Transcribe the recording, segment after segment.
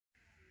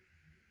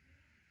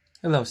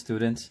Hello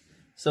students.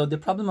 So the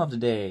problem of the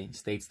day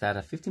states that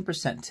a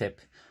 15%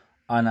 tip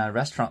on a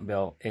restaurant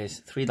bill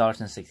is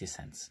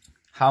 $3.60.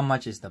 How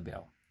much is the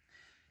bill?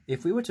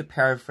 If we were to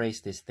paraphrase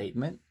this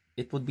statement,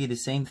 it would be the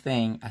same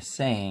thing as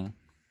saying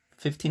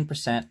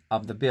 15%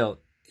 of the bill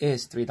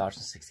is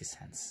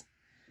 $3.60.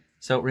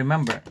 So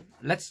remember,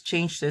 let's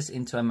change this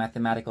into a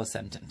mathematical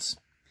sentence.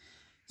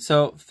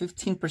 So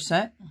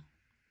 15%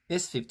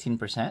 is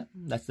 15%,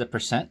 that's the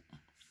percent,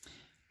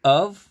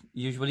 of,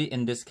 usually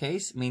in this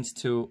case, means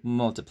to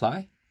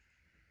multiply.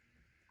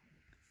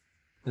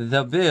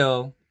 The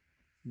bill,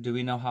 do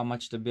we know how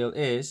much the bill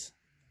is?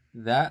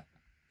 That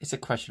is a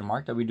question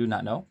mark that we do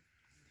not know.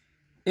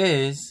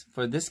 Is,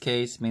 for this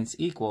case, means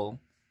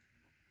equal,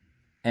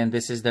 and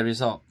this is the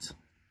result,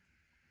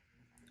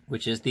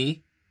 which is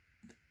the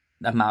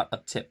amount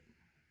of tip.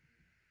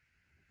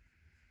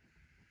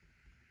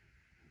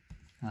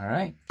 All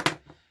right.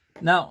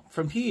 Now,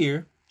 from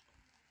here,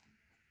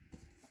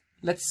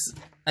 let's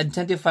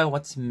identify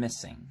what's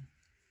missing.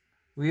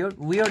 We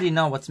already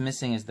know what's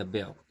missing is the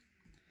bill.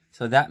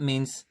 So that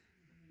means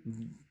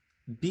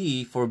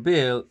B for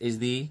bill is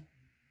the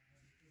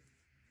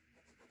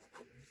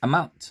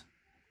amount,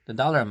 the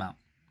dollar amount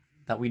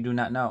that we do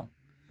not know.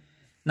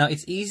 Now,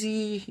 it's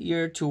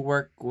easier to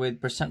work with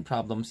percent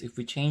problems if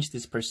we change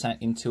this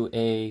percent into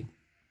a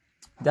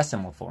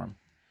decimal form.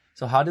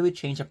 So how do we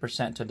change a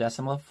percent to a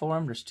decimal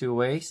form? There's two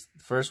ways.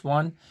 The first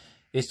one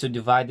is to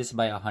divide this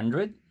by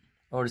 100.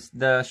 Or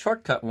the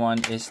shortcut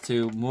one is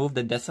to move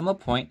the decimal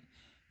point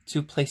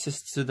 2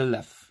 places to the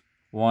left.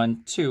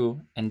 1,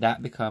 2, and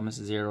that becomes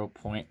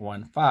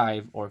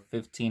 0.15 or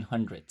 15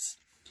 hundredths.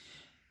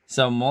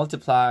 So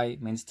multiply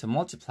means to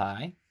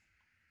multiply.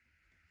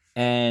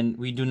 And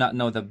we do not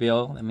know the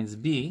bill, that means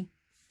B,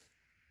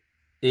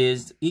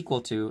 is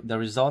equal to the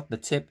result. The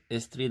tip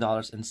is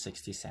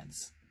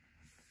 $3.60.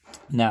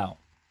 Now,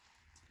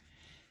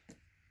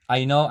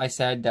 I know I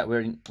said that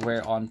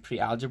we're on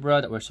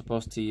pre-algebra, that we're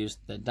supposed to use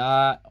the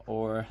dot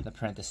or the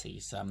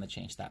parentheses, so I'm going to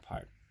change that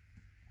part.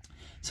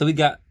 So we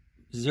got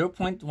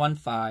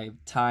 0.15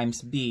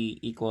 times B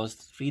equals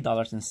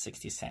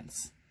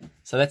 $3.60.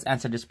 So let's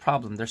answer this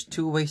problem. There's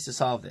two ways to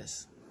solve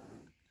this.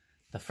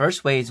 The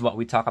first way is what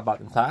we talk about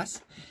in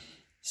class.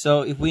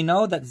 So if we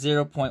know that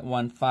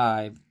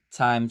 0.15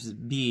 times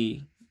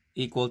B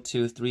equal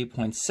to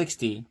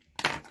 3.60,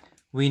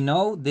 we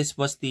know this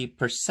was the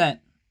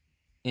percent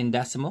in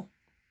decimal.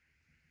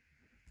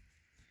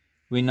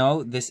 We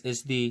know this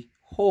is the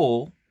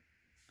whole,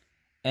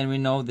 and we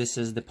know this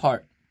is the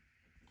part.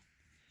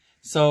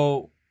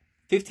 So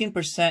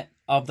 15%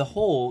 of the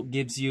whole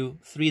gives you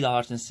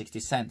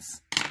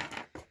 $3.60.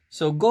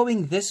 So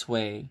going this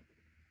way,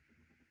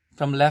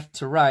 from left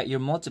to right, you're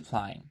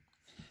multiplying.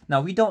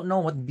 Now, we don't know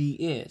what B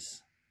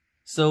is.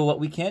 So what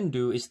we can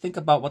do is think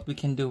about what we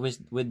can do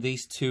with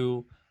these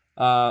two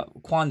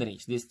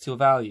quantities, these two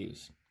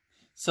values.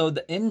 So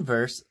the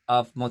inverse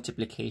of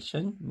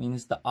multiplication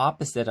means the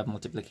opposite of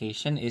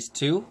multiplication is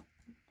to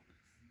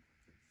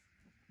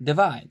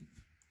divide.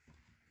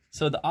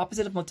 So the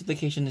opposite of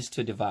multiplication is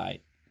to divide.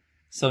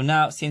 So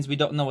now, since we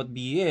don't know what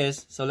B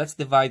is, so let's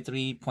divide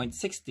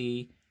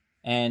 3.60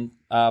 and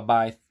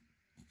by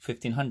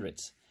 15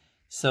 hundredths.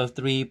 So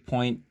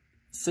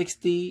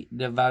 3.60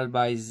 divided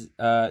by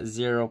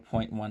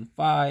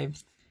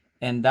 0.15,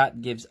 and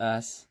that gives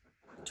us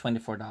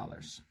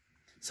 $24.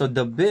 So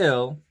the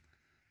bill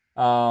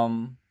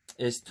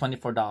is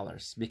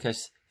 $24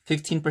 because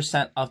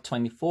 15% of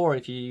 24,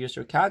 if you use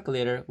your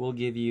calculator, will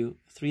give you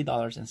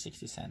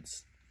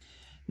 $3.60.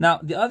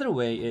 Now, the other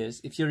way is,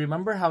 if you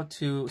remember how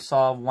to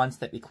solve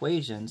one-step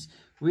equations,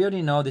 we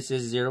already know this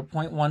is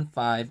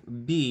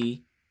 0.15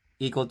 B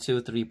equal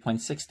to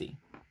 3.60.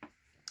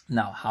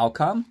 Now, how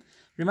come?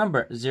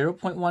 Remember,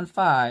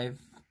 0.15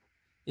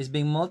 is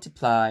being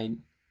multiplied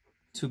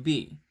to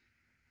B.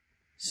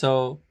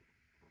 So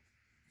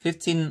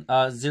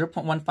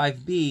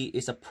 0.15B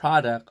is a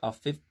product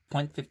of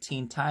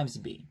 0.15 times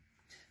B.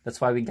 That's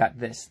why we got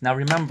this. Now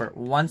remember,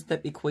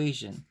 one-step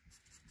equation.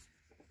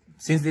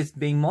 Since it's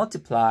being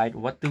multiplied,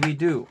 what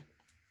do?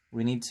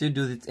 We need to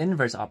do this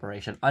inverse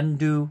operation,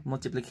 undo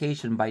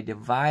multiplication by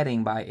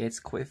dividing by its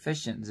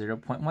coefficient,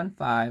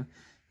 0.15,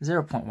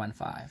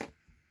 0.15.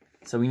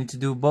 So we need to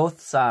do both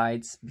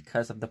sides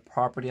because of the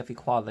property of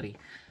equality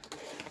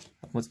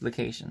of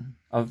multiplication,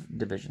 of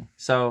division.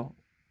 So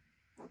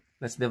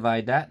let's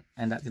divide that,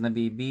 and that's going to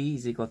be B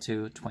is equal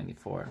to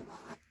 24.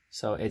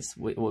 So it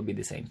will be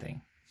the same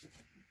thing.